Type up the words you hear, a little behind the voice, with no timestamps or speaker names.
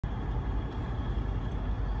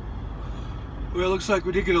Well, it looks like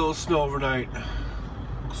we did get a little snow overnight.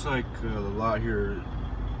 Looks like the lot here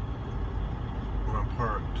where I'm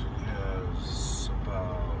parked has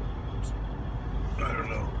about, I don't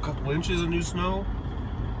know, a couple inches of new snow.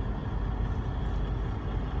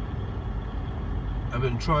 I've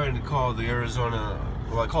been trying to call the Arizona,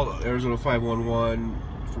 well, I called Arizona 511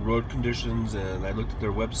 for road conditions, and I looked at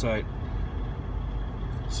their website.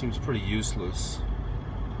 It seems pretty useless.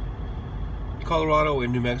 Colorado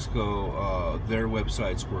and New Mexico, their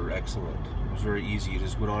websites were excellent. It was very easy. You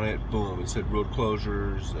just went on it, boom. It said road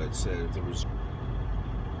closures. It said if there was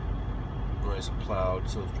nice and plowed,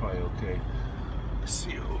 so it's probably okay.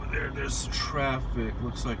 See over there, there's traffic.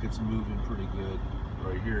 Looks like it's moving pretty good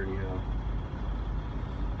right here, anyhow.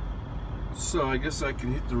 So I guess I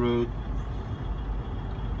can hit the road.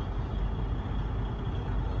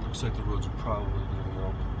 Looks like the roads are probably going to be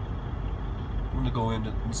open. I'm going to go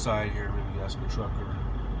inside here, maybe ask a trucker.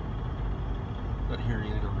 Not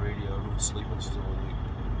hearing anything on the radio. I'm sleeping still awake.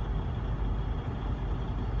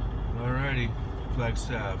 Alrighty,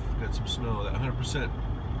 Flagstaff, got some snow. That 100%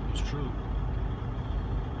 was true.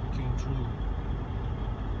 It came true.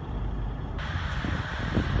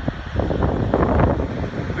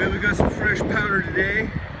 Well, we got some fresh powder today.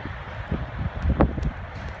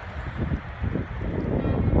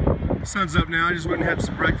 Sun's up now. I just went and had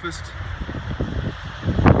some breakfast.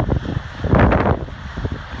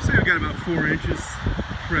 Say we got about 4 inches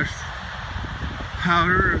fresh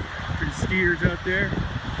powder for the skiers out there.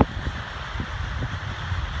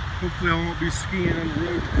 Hopefully I won't be skiing on the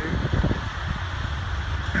road today.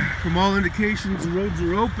 From all indications, the roads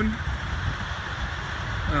are open.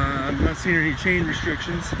 I'm not seeing any chain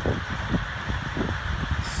restrictions, so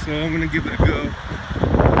I'm gonna give it a go.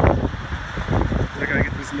 I gotta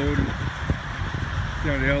get this loaded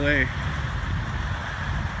down to LA.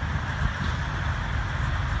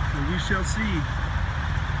 So we shall see.